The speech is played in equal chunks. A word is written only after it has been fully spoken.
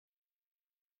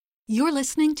You're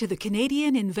listening to the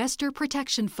Canadian Investor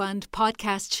Protection Fund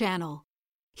podcast channel.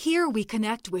 Here we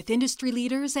connect with industry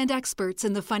leaders and experts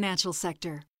in the financial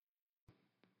sector.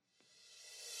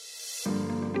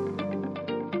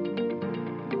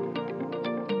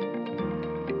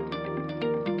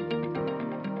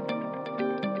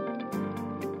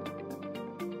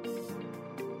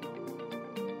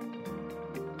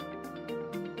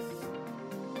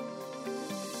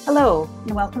 Hello,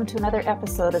 and welcome to another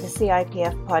episode of the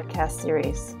CIPF podcast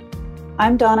series.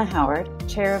 I'm Donna Howard,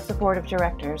 Chair of the Board of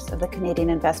Directors of the Canadian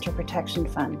Investor Protection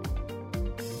Fund.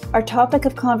 Our topic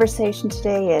of conversation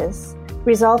today is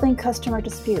resolving customer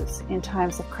disputes in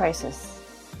times of crisis.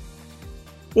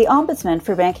 The Ombudsman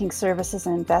for Banking Services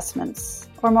and Investments,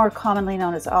 or more commonly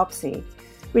known as OBSI,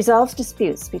 resolves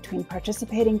disputes between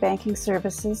participating banking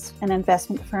services and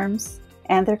investment firms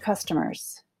and their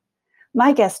customers.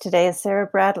 My guest today is Sarah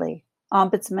Bradley,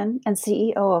 Ombudsman and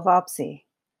CEO of OBSI.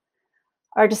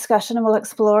 Our discussion will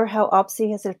explore how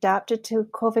OBSI has adapted to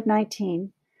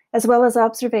COVID-19, as well as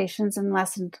observations and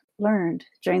lessons learned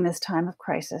during this time of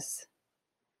crisis.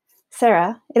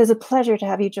 Sarah, it is a pleasure to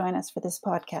have you join us for this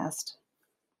podcast.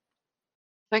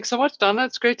 Thanks so much, Donna.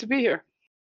 It's great to be here.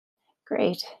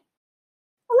 Great.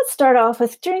 Well, let's start off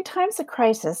with, during times of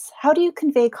crisis, how do you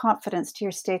convey confidence to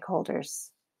your stakeholders?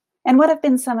 And what have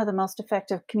been some of the most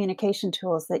effective communication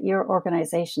tools that your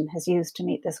organization has used to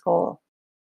meet this goal?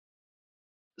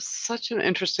 Such an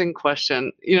interesting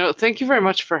question. Thank you very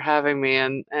much for having me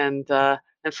and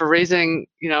for raising,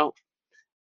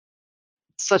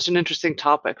 such an interesting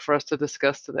topic for us to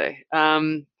discuss today.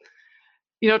 Times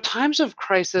of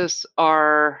crisis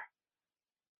are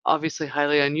obviously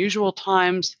highly unusual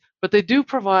times, but they do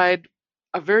provide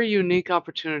a very unique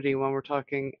opportunity when we're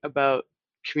talking about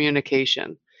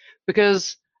communication.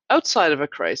 Because outside of a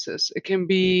crisis, it can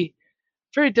be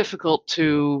very difficult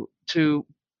to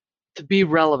be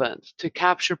relevant, to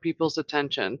capture people's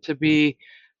attention, to be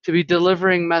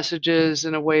delivering messages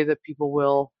in a way that people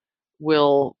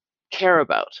will care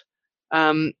about.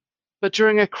 But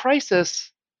during a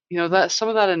crisis, that some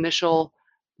of that initial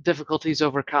difficulties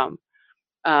overcome.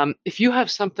 If you have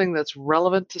something that's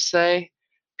relevant to say,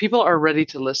 people are ready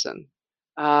to listen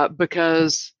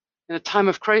because in a time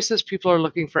of crisis, people are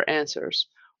looking for answers,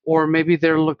 or maybe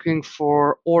they're looking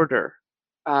for order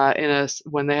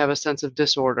when they have a sense of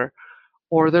disorder,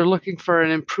 or they're looking for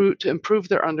to improve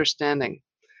their understanding.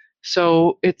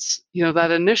 So it's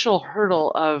that initial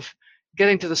hurdle of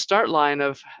getting to the start line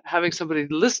of having somebody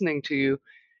listening to you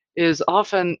is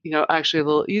often actually a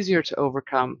little easier to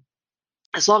overcome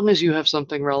as long as you have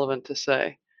something relevant to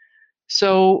say.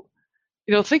 So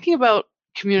thinking about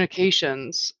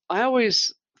communications, I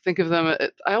always think of them.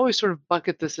 I always sort of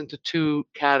bucket this into two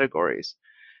categories,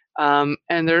 and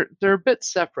they're a bit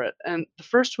separate. And the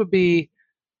first would be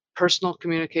personal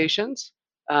communications,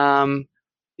 direct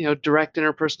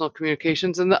interpersonal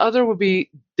communications, and the other would be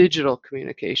digital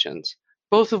communications,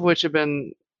 both of which have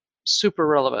been super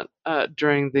relevant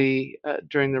during the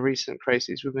recent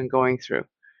crises we've been going through.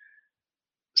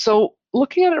 So,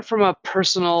 looking at it from a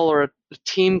personal or a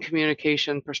team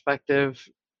communication perspective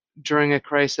during a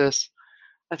crisis,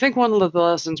 I think one of the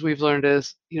lessons we've learned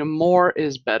is, more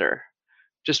is better.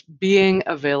 Just being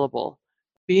available,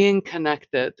 being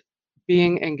connected,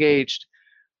 being engaged.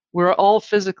 We're all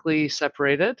physically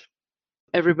separated.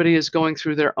 Everybody is going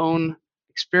through their own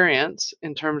experience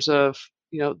in terms of,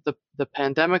 the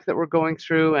pandemic that we're going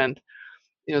through, and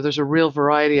there's a real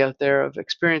variety out there of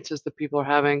experiences that people are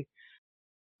having.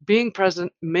 Being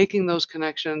present, making those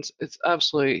connections, it's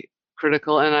absolutely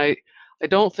critical. And I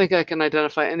don't think I can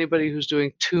identify anybody who's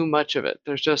doing too much of it.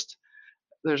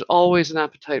 There's always an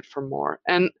appetite for more.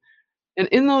 And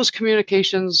in those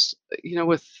communications,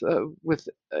 with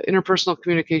interpersonal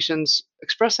communications,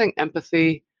 expressing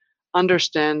empathy,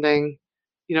 understanding,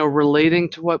 relating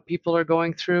to what people are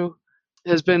going through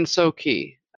has been so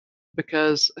key,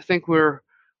 because I think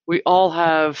we all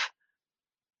have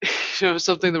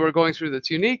something that we're going through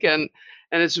that's unique, and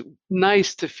it's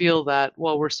nice to feel that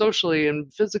while we're socially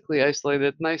and physically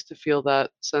isolated, nice to feel that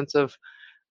sense of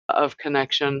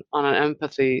connection on an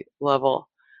empathy level.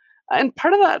 And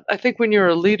part of that, I think, when you're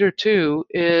a leader too,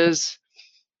 is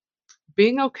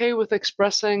being okay with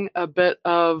expressing a bit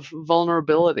of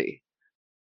vulnerability,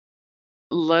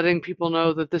 letting people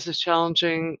know that this is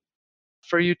challenging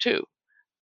for you too.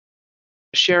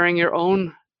 Sharing your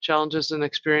own challenges and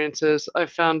experiences,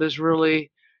 I've found, is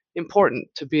really important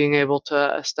to being able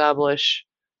to establish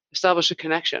a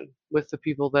connection with the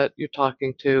people that you're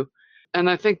talking to. And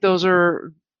I think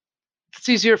it's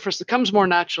easier it comes more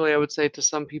naturally, I would say, to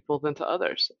some people than to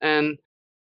others. And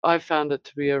I've found it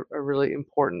to be a really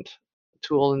important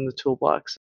tool in the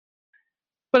toolbox.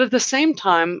 But at the same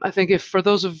time, I think if for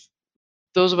those of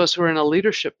us who are in a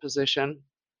leadership position,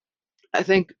 I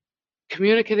think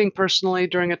communicating personally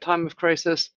during a time of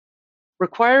crisis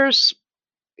requires,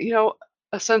 you know,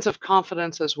 a sense of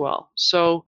confidence as well.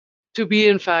 So to be,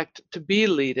 in fact, to be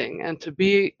leading and to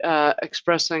be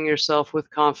expressing yourself with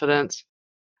confidence,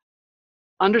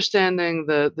 understanding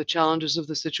the challenges of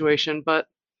the situation, but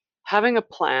having a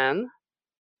plan,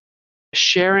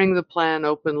 sharing the plan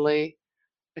openly,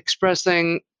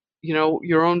 expressing,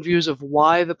 your own views of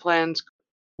why the plans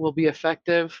will be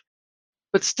effective,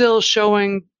 but still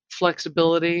showing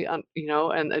flexibility and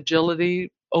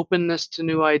agility, openness to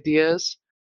new ideas.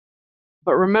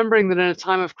 But remembering that in a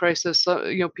time of crisis,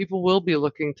 people will be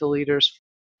looking to leaders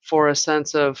for a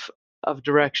sense of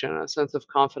direction, a sense of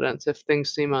confidence if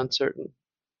things seem uncertain.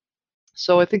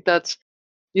 So I think that's,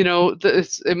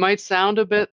 it might sound a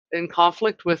bit in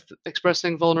conflict with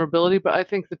expressing vulnerability, but I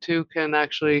think the two can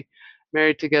actually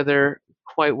marry together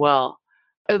quite well.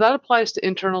 And that applies to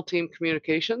internal team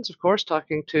communications, of course,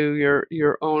 talking to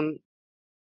your own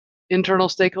internal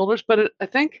stakeholders. But I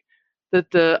think that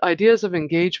the ideas of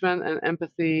engagement and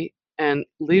empathy and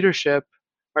leadership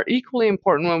are equally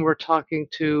important when we're talking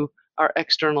to our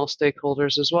external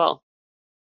stakeholders as well.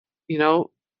 You know,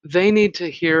 they need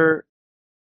to hear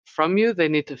from you. They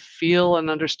need to feel and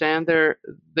understand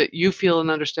that you feel and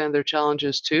understand their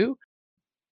challenges too.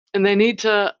 And they need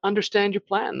to understand your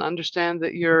plan, understand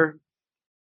that your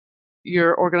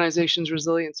organization's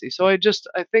resiliency. So I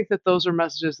think that those are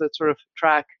messages that sort of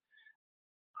track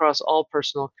across all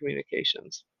personal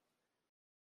communications.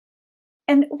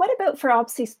 And what about for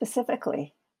OPSI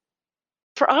specifically?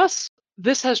 For us,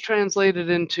 this has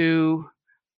translated into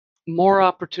more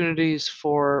opportunities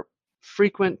for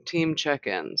frequent team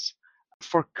check-ins,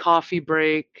 for coffee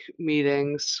break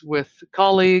meetings with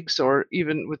colleagues or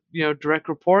even with direct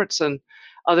reports and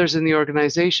others in the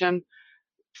organization,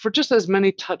 for just as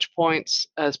many touch points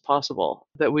as possible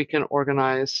that we can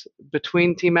organize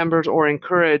between team members or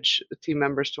encourage team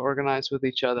members to organize with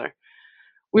each other.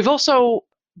 We've also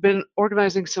been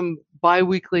organizing some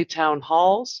biweekly town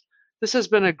halls. This has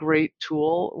been a great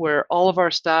tool where all of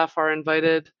our staff are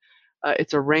invited.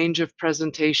 It's a range of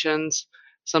presentations.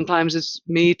 Sometimes it's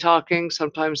me talking,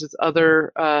 sometimes it's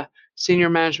other senior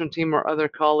management team or other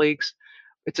colleagues.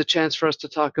 It's a chance for us to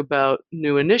talk about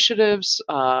new initiatives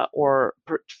or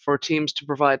for teams to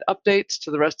provide updates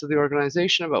to the rest of the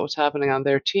organization about what's happening on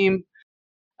their team.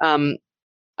 I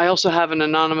also have an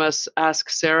anonymous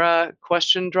Ask Sarah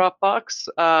question drop box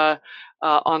on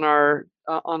our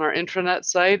intranet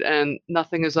site, and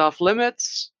nothing is off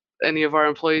limits. Any of our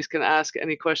employees can ask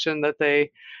any question that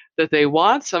they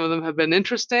want. Some of them have been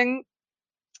interesting,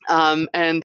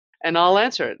 and I'll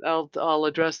answer it. I'll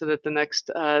address it at the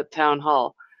next town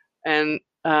hall, and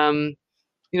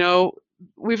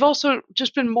we've also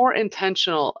just been more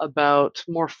intentional about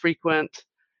more frequent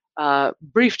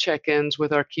brief check-ins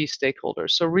with our key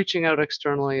stakeholders. So reaching out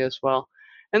externally as well,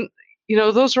 and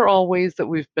those are all ways that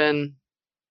we've been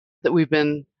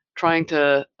trying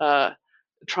to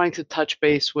touch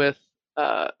base with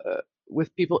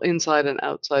people inside and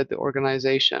outside the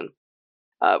organization.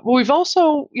 But we've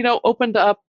also opened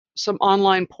up some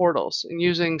online portals and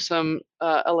using some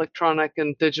electronic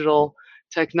and digital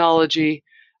technology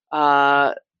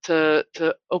to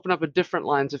open up a different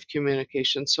lines of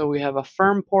communication. So we have a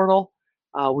firm portal,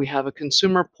 we have a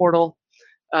consumer portal.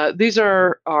 These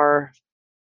are our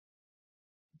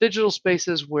digital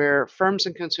spaces where firms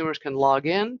and consumers can log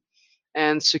in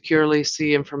and securely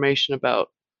see information about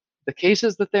the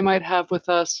cases that they might have with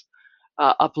us,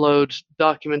 upload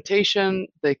documentation.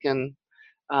 They can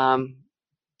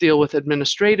deal with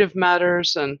administrative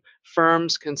matters, and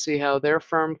firms can see how their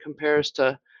firm compares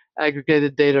to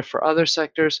aggregated data for other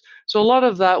sectors. So a lot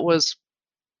of that was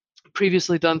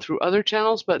previously done through other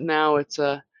channels, but now it's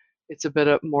a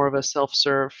bit more of a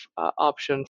self-serve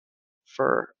option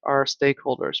for our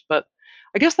stakeholders. But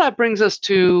I guess that brings us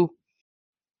to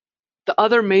the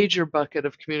other major bucket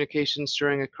of communications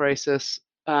during a crisis.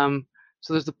 So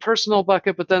there's the personal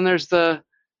bucket, but then there's the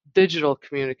digital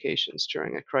communications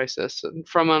during a crisis. And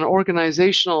from an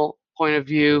organizational point of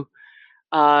view,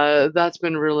 that's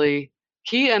been really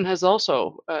key and has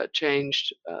also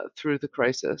changed through the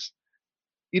crisis.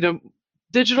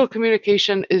 Digital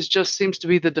communication just seems to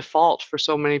be the default for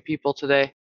so many people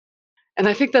today. And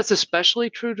I think that's especially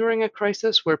true during a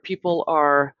crisis where people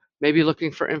are maybe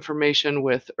looking for information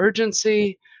with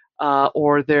urgency,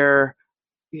 or they're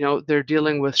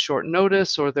dealing with short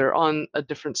notice, or they're on a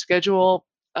different schedule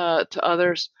to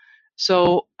others.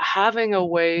 So having a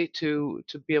way to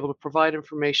be able to provide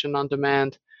information on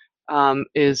demand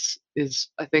is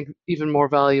I think even more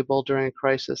valuable during a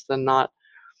crisis than not.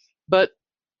 But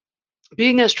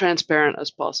being as transparent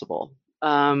as possible,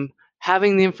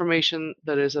 having the information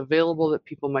that is available that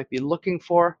people might be looking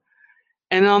for.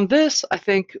 And on this, I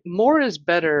think more is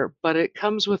better, but it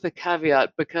comes with a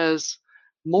caveat because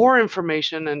more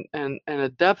information and a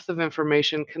depth of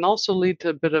information can also lead to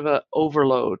a bit of an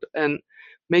overload and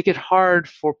make it hard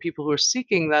for people who are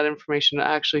seeking that information to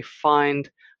actually find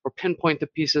or pinpoint the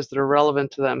pieces that are relevant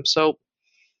to them. So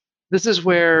this is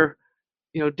where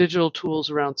digital tools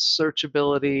around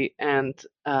searchability and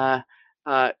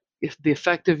if the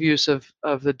effective use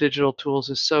of the digital tools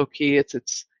is so key. It's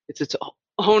its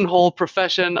own whole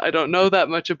profession. I don't know that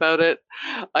much about it.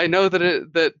 I know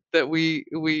that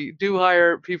we do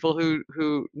hire people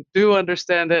who do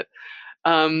understand it.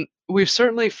 We've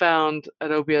certainly found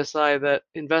at OBSI that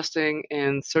investing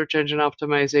in search engine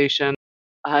optimization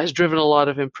has driven a lot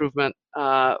of improvement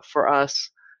for us,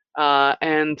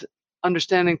 and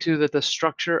understanding too that the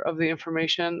structure of the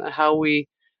information, how we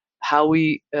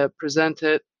present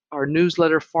it, our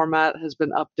newsletter format has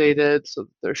been updated so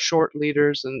that there's short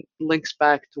leaders and links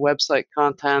back to website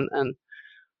content, and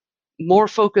more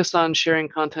focused on sharing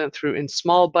content through in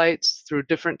small bites through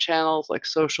different channels like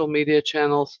social media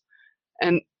channels,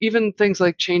 and even things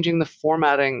like changing the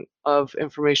formatting of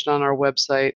information on our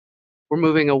website. We're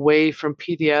moving away from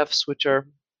PDFs, which are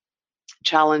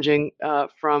challenging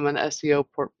from an SEO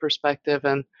perspective,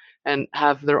 and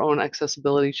have their own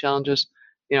accessibility challenges,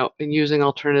 in using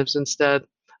alternatives instead.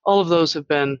 All of those have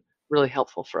been really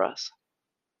helpful for us.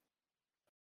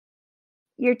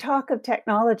 Your talk of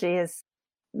technology has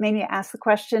made me ask the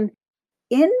question,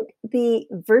 in the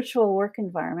virtual work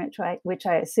environment, which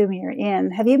I assume you're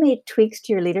in, have you made tweaks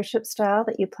to your leadership style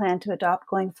that you plan to adopt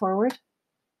going forward?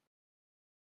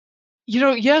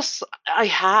 Yes, I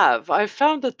have. I've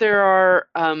found that there are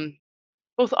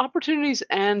both opportunities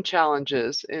and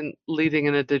challenges in leading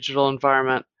in a digital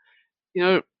environment. You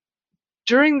know,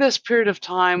 During this period of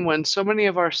time when so many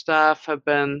of our staff have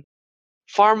been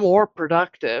far more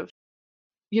productive,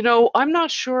 I'm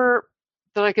not sure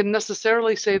that I can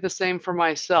necessarily say the same for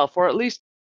myself, or at least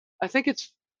I think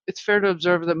it's fair to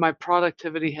observe that my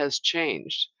productivity has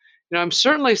changed. I'm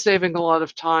certainly saving a lot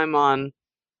of time on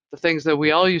the things that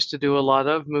we all used to do a lot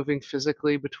of, moving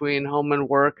physically between home and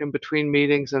work and between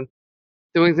meetings and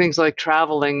doing things like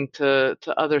traveling to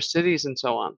other cities and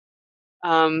so on.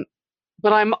 Um,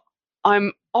 but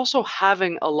I'm also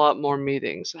having a lot more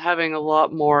meetings, having a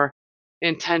lot more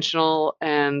intentional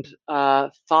and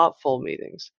thoughtful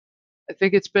meetings. I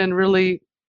think it's been really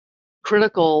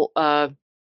critical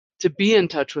to be in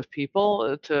touch with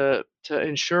people, to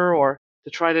ensure or to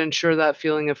try to ensure that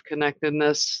feeling of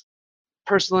connectedness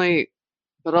personally,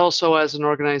 but also as an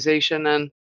organization. And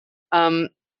um,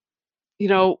 you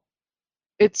know,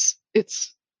 it's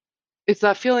it's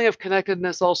that feeling of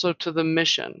connectedness also to the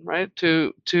mission, right?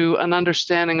 To an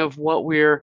understanding of what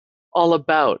we're all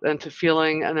about and to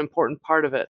feeling an important part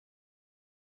of it.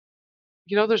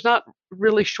 There's not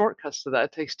really shortcuts to that.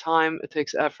 It takes time, it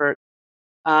takes effort.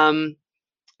 Um,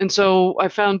 and so I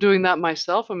found doing that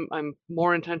myself, I'm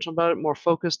more intentional about it, more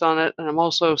focused on it, and I'm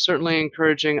also certainly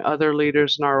encouraging other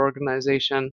leaders in our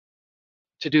organization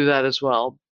to do that as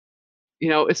well.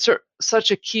 It's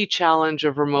such a key challenge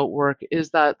of remote work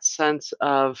is that sense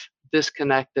of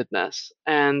disconnectedness.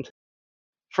 And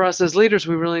for us as leaders,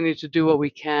 we really need to do what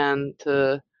we can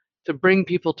to bring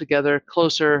people together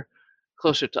closer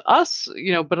to us,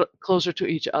 but closer to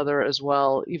each other as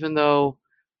well, even though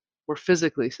we're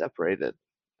physically separated.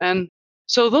 And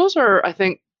so those are, I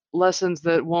think, lessons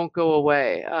that won't go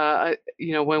away.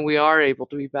 When we are able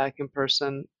to be back in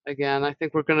person again, I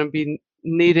think we're going to be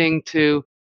needing to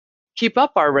keep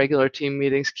up our regular team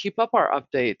meetings, keep up our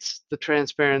updates, the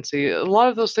transparency. A lot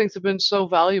of those things have been so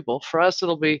valuable. For us,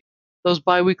 it'll be those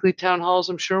biweekly town halls.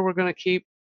 I'm sure we're going to keep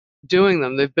doing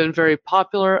them. They've been very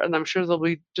popular, and I'm sure they'll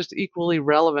be just equally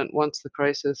relevant once the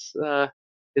crisis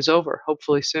is over,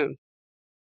 hopefully soon.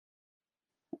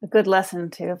 A good lesson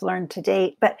to have learned to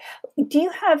date. But do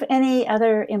you have any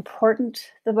other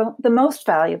important, the most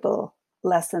valuable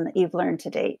lesson that you've learned to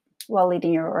date while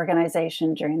leading your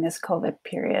organization during this COVID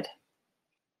period?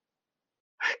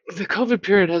 The COVID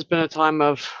period has been a time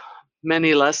of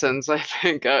many lessons, I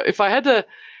think. If I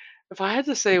had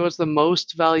to say what's the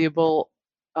most valuable,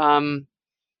 um,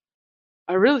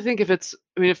 I really think if the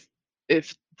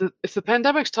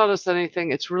pandemic's taught us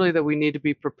anything, it's really that we need to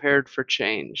be prepared for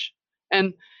change.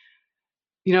 And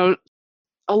you know,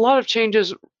 a lot of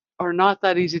changes are not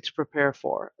that easy to prepare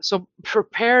for. So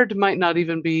prepared might not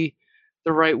even be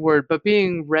the right word, but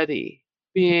being ready,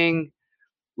 being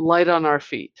light on our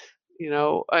feet.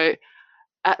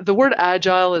 The word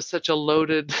agile is such a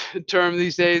loaded term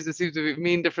these days. It seems to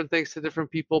mean different things to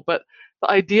different people, but the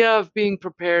idea of being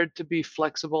prepared to be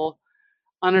flexible,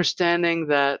 understanding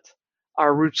that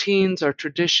our routines, our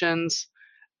traditions,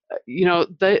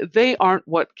 they aren't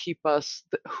what keep us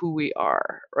who we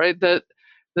are, right? That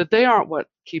they aren't what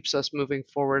keeps us moving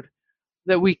forward.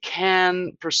 That we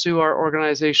can pursue our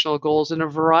organizational goals in a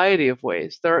variety of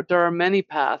ways. There are many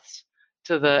paths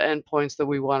to the endpoints that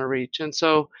we want to reach, and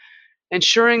so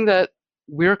ensuring that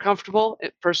we're comfortable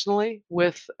personally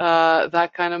with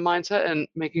that kind of mindset, and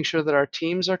making sure that our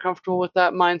teams are comfortable with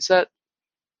that mindset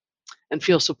and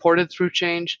feel supported through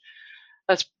change.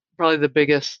 That's probably the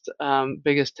biggest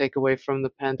takeaway from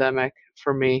the pandemic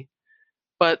for me.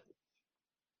 But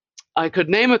I could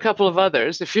name a couple of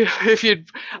others if you if you'd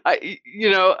I, you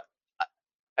know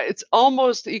it's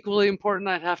almost equally important,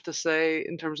 I'd have to say,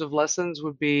 in terms of lessons,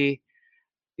 would be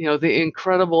the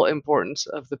incredible importance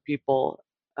of the people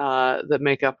that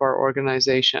make up our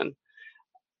organization.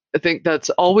 I think that's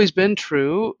always been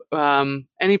true.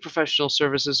 Any professional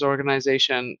services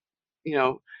organization, you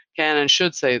know, can and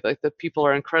should say like that people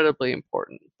are incredibly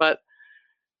important. But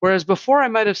whereas before I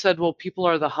might have said, well, people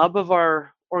are the hub of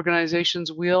our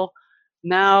organization's wheel,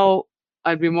 now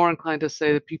I'd be more inclined to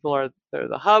say that they're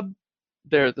the hub,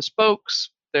 they're the spokes,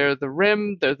 they're the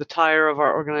rim, they're the tire of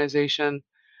our organization.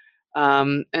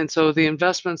 And so the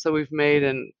investments that we've made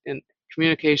in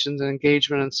communications and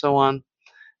engagement and so on,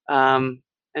 and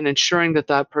ensuring that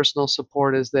that personal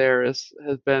support is there has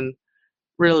been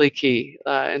really key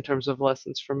in terms of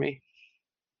lessons for me.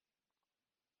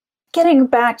 Getting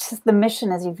back to the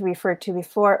mission, as you've referred to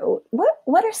before,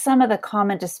 what are some of the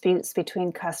common disputes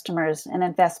between customers and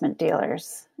investment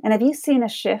dealers? And have you seen a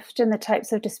shift in the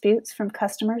types of disputes from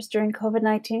customers during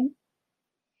COVID-19?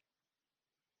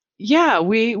 Yeah,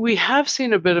 we have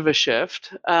seen a bit of a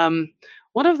shift.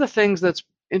 One of the things that's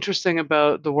interesting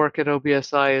about the work at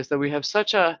OBSI is that we have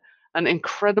such an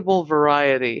incredible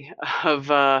variety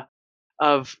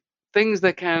of things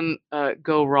that can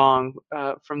go wrong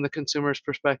from the consumer's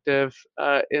perspective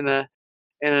in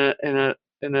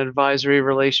an advisory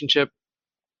relationship.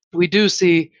 We do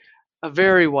see a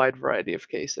very wide variety of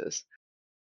cases.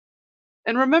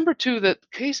 And remember too that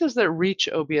cases that reach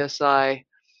OBSI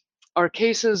are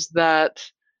cases that,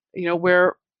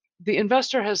 where the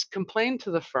investor has complained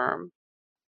to the firm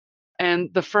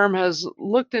and the firm has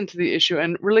looked into the issue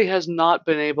and really has not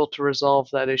been able to resolve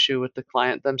that issue with the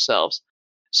client themselves.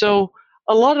 So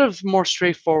a lot of more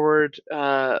straightforward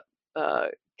uh,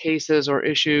 cases or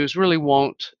issues really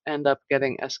won't end up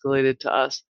getting escalated to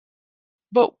us.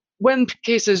 But when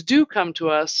cases do come to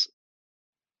us,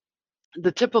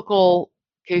 the typical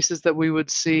cases that we would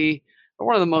see, or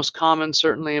one of the most common,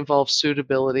 certainly involves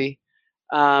suitability.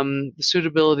 The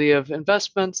suitability of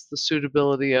investments, the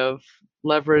suitability of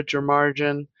leverage or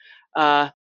margin. Uh,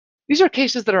 these are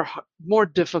cases that are more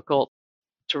difficult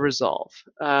to resolve.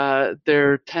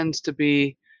 There tends to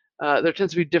be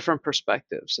different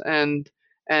perspectives, and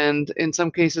in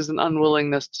some cases an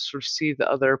unwillingness to sort of see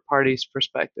the other party's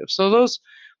perspective. So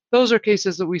those are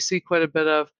cases that we see quite a bit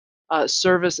of.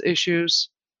 Service issues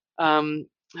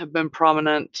have been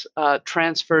prominent.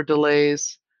 Transfer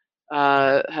delays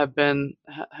have been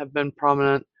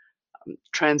prominent.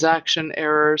 Transaction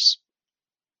errors,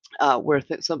 where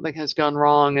something has gone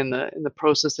wrong in the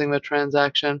processing of the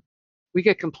transaction. We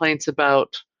get complaints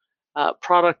about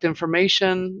product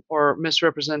information or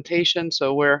misrepresentation.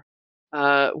 So where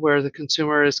the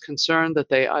consumer is concerned that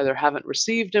they either haven't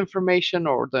received information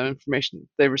or the information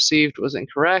they received was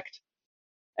incorrect.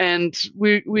 And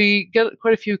we get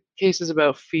quite a few cases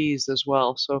about fees as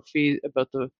well. So about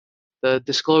the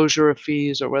disclosure of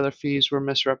fees or whether fees were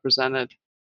misrepresented.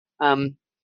 Um,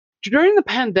 During the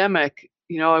pandemic,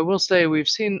 I will say we've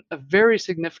seen a very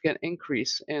significant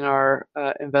increase in our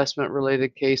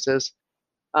investment-related cases,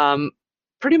 um,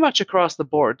 pretty much across the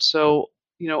board. So,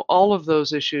 all of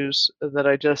those issues that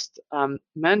I just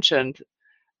mentioned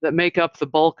that make up the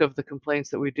bulk of the complaints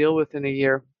that we deal with in a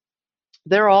year,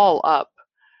 they're all up.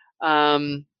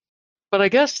 Um, but I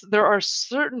guess there are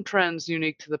certain trends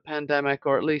unique to the pandemic,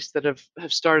 or at least that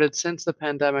have started since the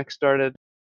pandemic started.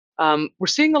 We're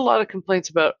seeing a lot of complaints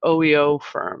about OEO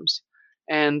firms,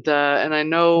 and I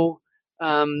know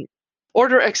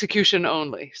order execution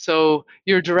only. So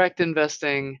your direct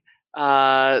investing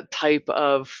type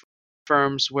of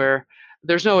firms where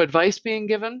there's no advice being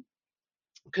given.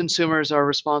 Consumers are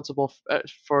responsible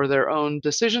for their own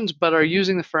decisions, but are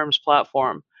using the firm's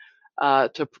platform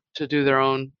to do their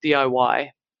own DIY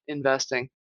investing.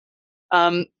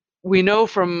 We know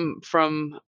from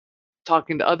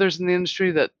talking to others in the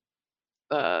industry that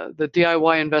the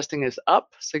DIY investing is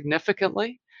up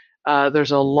significantly.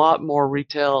 There's a lot more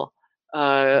retail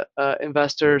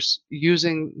investors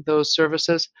using those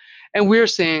services, and we're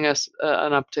seeing an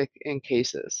uptick in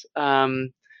cases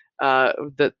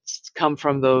that's come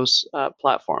from those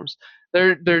platforms.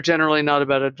 They're generally not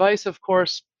about advice, of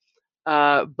course,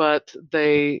 but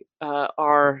they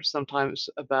are sometimes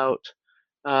about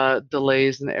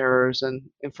delays and errors and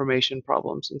information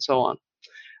problems and so on.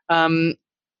 Um,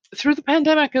 Through the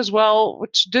pandemic as well,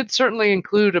 which did certainly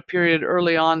include a period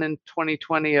early on in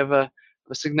 2020 of a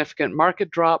significant market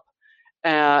drop,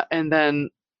 and then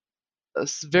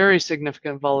very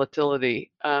significant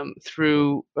volatility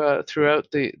throughout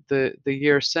the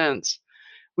year since.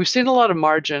 We've seen a lot of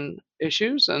margin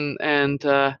issues, and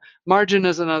margin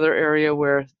is another area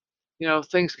where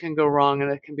things can go wrong,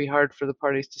 and it can be hard for the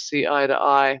parties to see eye to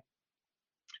eye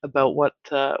about what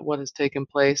has taken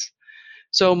place.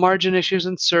 So margin issues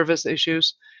and service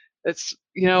issues. It's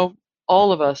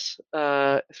all of us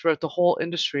throughout the whole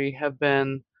industry have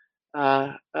been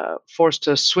forced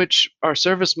to switch our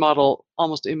service model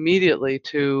almost immediately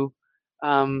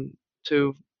um,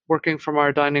 to working from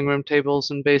our dining room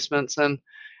tables and basements,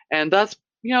 and that's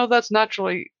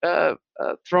naturally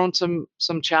thrown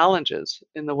some challenges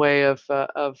in the way of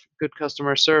good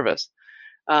customer service.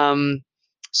 Um,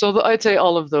 so I'd say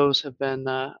all of those have been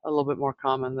a little bit more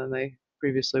common than they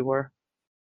previously were.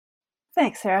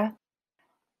 Thanks, Sarah.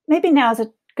 Maybe now is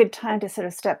a good time to sort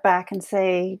of step back and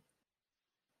say,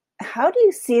 how do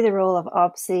you see the role of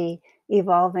OBSI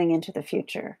evolving into the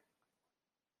future?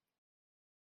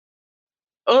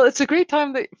 Well, it's a great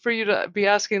time for you to be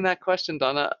asking that question,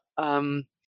 Donna.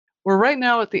 We're right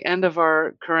now at the end of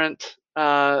our current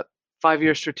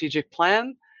 5-year strategic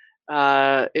plan.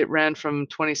 It ran from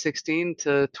 2016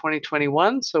 to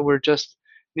 2021, so we're just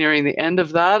nearing the end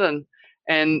of that.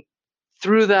 And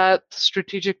through that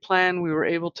strategic plan, we were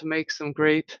able to make some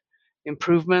great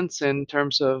improvements in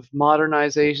terms of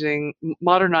modernizing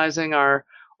our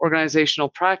organizational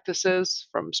practices,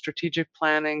 from strategic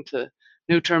planning to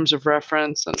new terms of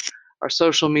reference and our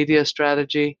social media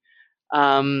strategy.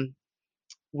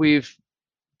 We've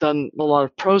done a lot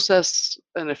of process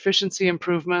and efficiency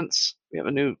improvements. We have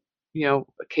a new,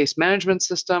 case management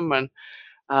system and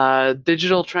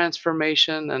digital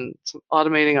transformation and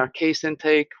automating our case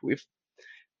intake. We've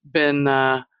been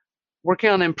working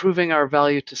on improving our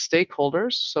value to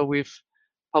stakeholders. So we've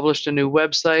published a new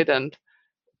website and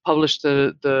published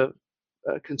the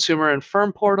consumer and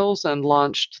firm portals and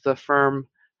launched the firm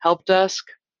help desk.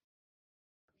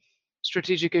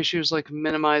 Strategic issues like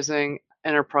minimizing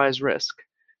enterprise risk.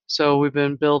 So we've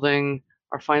been building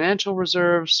our financial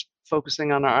reserves,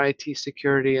 focusing on our IT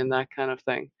security and that kind of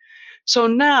thing. So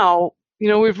now,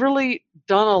 we've really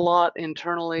done a lot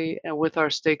internally and with our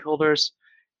stakeholders.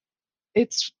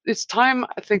 It's time,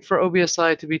 I think, for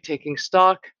OBSI to be taking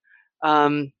stock,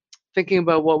 um, thinking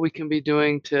about what we can be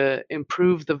doing to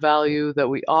improve the value that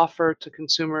we offer to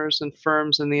consumers and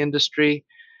firms in the industry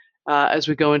as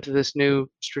we go into this new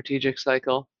strategic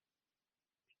cycle.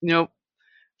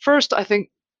 First, I think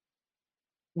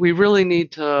we really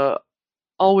need to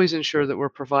always ensure that we're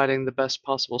providing the best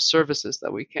possible services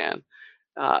that we can.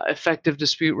 Effective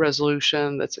dispute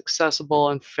resolution that's accessible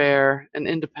and fair and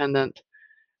independent,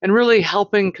 and really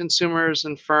helping consumers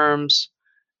and firms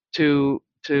to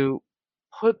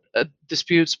put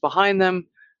disputes behind them,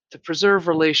 to preserve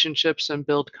relationships and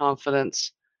build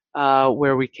confidence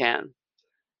where we can.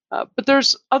 But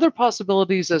there's other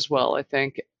possibilities as well, I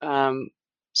think,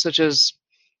 such as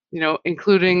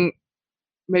including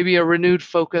maybe a renewed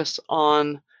focus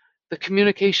on the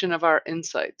communication of our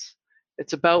insights.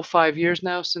 It's about 5 years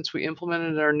now since we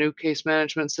implemented our new case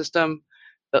management system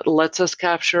that lets us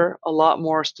capture a lot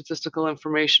more statistical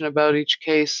information about each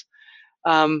case.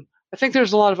 I think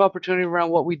there's a lot of opportunity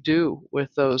around what we do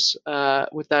with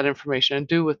with that information and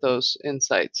do with those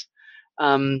insights.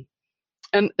 And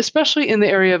especially in the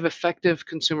area of effective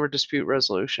consumer dispute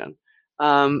resolution,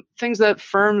 things that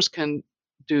firms can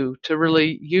do to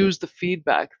really use the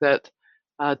feedback that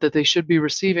they should be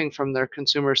receiving from their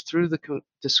consumers through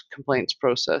this complaints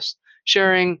process,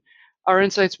 sharing our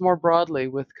insights more broadly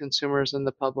with consumers and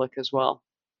the public as well.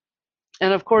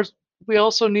 And of course, we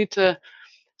also need to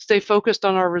stay focused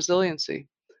on our resiliency.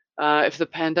 If the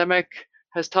pandemic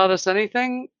has taught us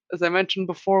anything, as I mentioned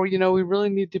before, we really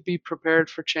need to be prepared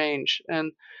for change.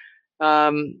 And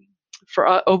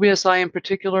for OBSI in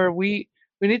particular, we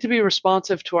need to be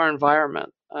responsive to our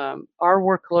environment. Our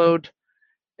workload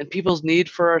and people's need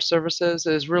for our services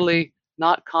is really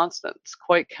not constant. It's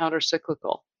quite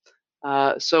counter-cyclical.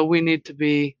 So we need to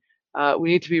be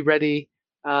ready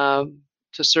to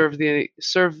serve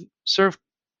serve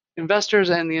investors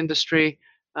and the industry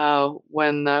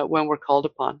when we're called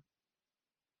upon.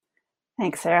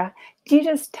 Thanks, Sarah. Do you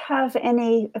just have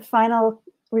any final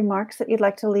remarks that you'd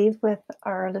like to leave with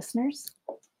our listeners?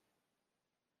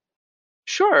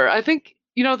 Sure. I think,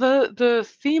 the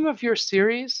theme of your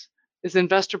series is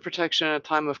investor protection in a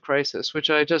time of crisis, which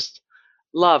I just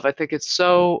love. I think it's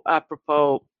so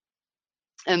apropos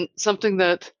and something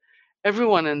that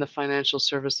everyone in the financial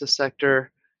services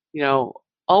sector,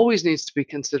 always needs to be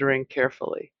considering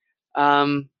carefully.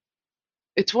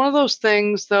 It's one of those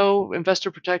things, though,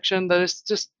 investor protection, that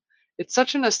it's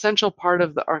such an essential part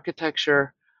of the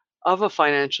architecture of a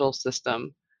financial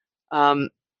system,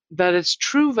 that its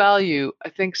true value, I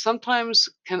think, sometimes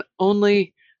can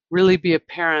only really be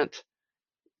apparent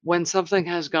when something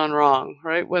has gone wrong,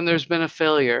 right? When there's been a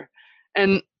failure.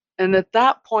 And at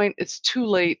that point, it's too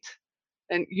late.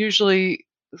 And usually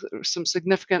some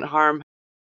significant harm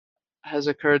has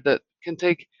occurred that can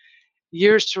take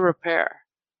years to repair.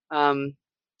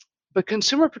 But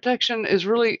consumer protection is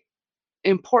really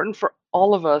important for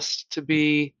all of us to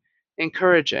be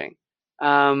encouraging.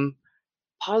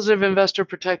 Positive investor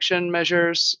protection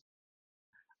measures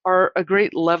are a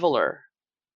great leveler.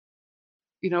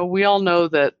 We all know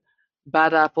that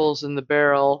bad apples in the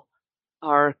barrel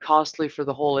are costly for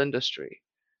the whole industry.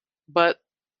 But,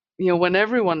 when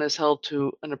everyone is held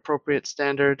to an appropriate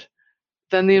standard,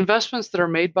 then the investments that are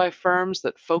made by firms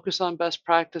that focus on best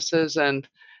practices and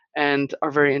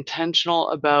are very intentional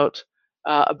about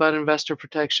investor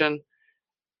protection,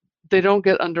 they don't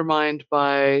get undermined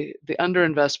by the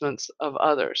underinvestments of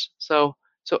others. So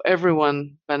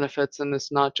everyone benefits, and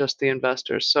it's not just the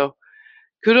investors. So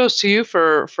kudos to you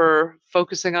for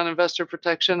focusing on investor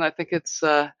protection. I think it's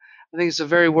a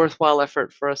very worthwhile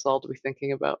effort for us all to be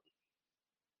thinking about.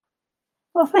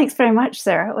 Well, thanks very much,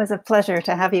 Sarah. It was a pleasure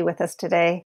to have you with us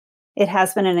today. It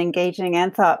has been an engaging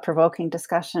and thought-provoking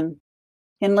discussion.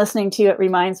 In listening to you, it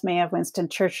reminds me of Winston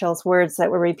Churchill's words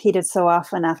that were repeated so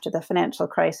often after the financial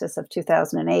crisis of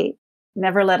 2008.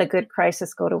 Never let a good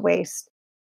crisis go to waste.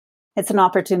 It's an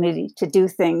opportunity to do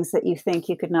things that you think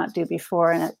you could not do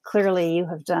before, and clearly you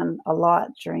have done a lot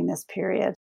during this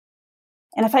period.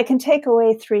 And if I can take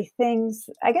away 3 things,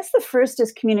 I guess the first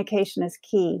is communication is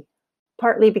key,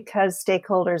 partly because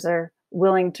stakeholders are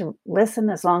willing to listen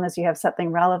as long as you have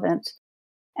something relevant,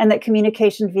 and that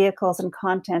communication vehicles and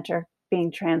content are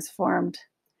being transformed,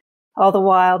 all the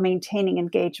while maintaining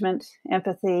engagement,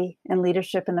 empathy, and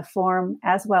leadership in the form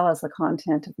as well as the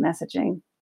content of messaging.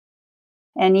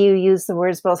 And you use the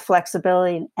words both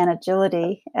flexibility and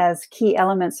agility as key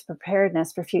elements of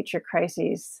preparedness for future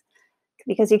crises,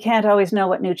 because you can't always know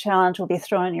what new challenge will be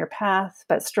thrown in your path,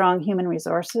 but strong human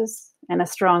resources and a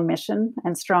strong mission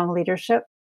and strong leadership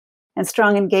and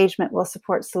strong engagement will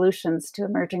support solutions to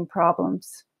emerging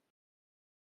problems.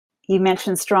 You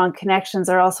mentioned strong connections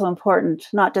are also important,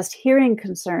 not just hearing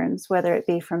concerns, whether it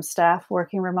be from staff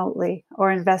working remotely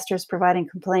or investors providing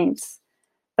complaints,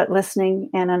 but listening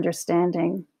and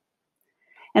understanding.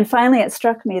 And finally, it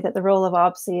struck me that the role of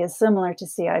OBSI is similar to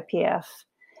CIPF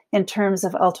in terms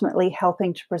of ultimately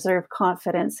helping to preserve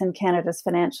confidence in Canada's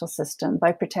financial system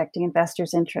by protecting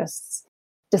investors' interests,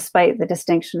 despite the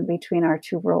distinction between our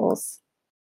 2 roles.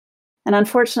 And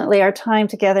unfortunately, our time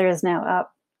together is now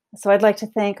up. So I'd like to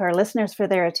thank our listeners for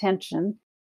their attention,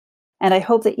 and I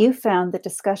hope that you found the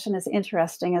discussion as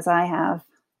interesting as I have.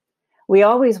 We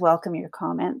always welcome your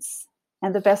comments,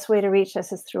 and the best way to reach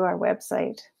us is through our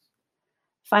website.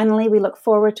 Finally, we look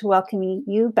forward to welcoming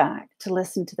you back to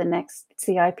listen to the next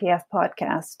CIPF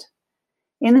podcast.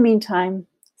 In the meantime,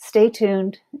 stay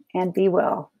tuned and be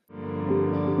well.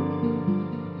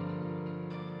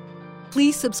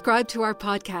 Please subscribe to our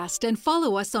podcast and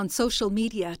follow us on social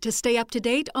media to stay up to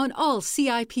date on all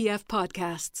CIPF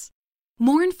podcasts.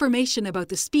 More information about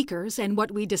the speakers and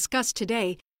what we discussed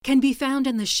today can be found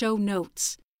in the show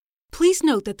notes. Please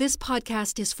note that this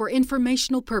podcast is for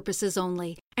informational purposes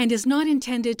only and is not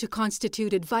intended to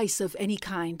constitute advice of any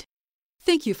kind.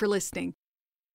 Thank you for listening.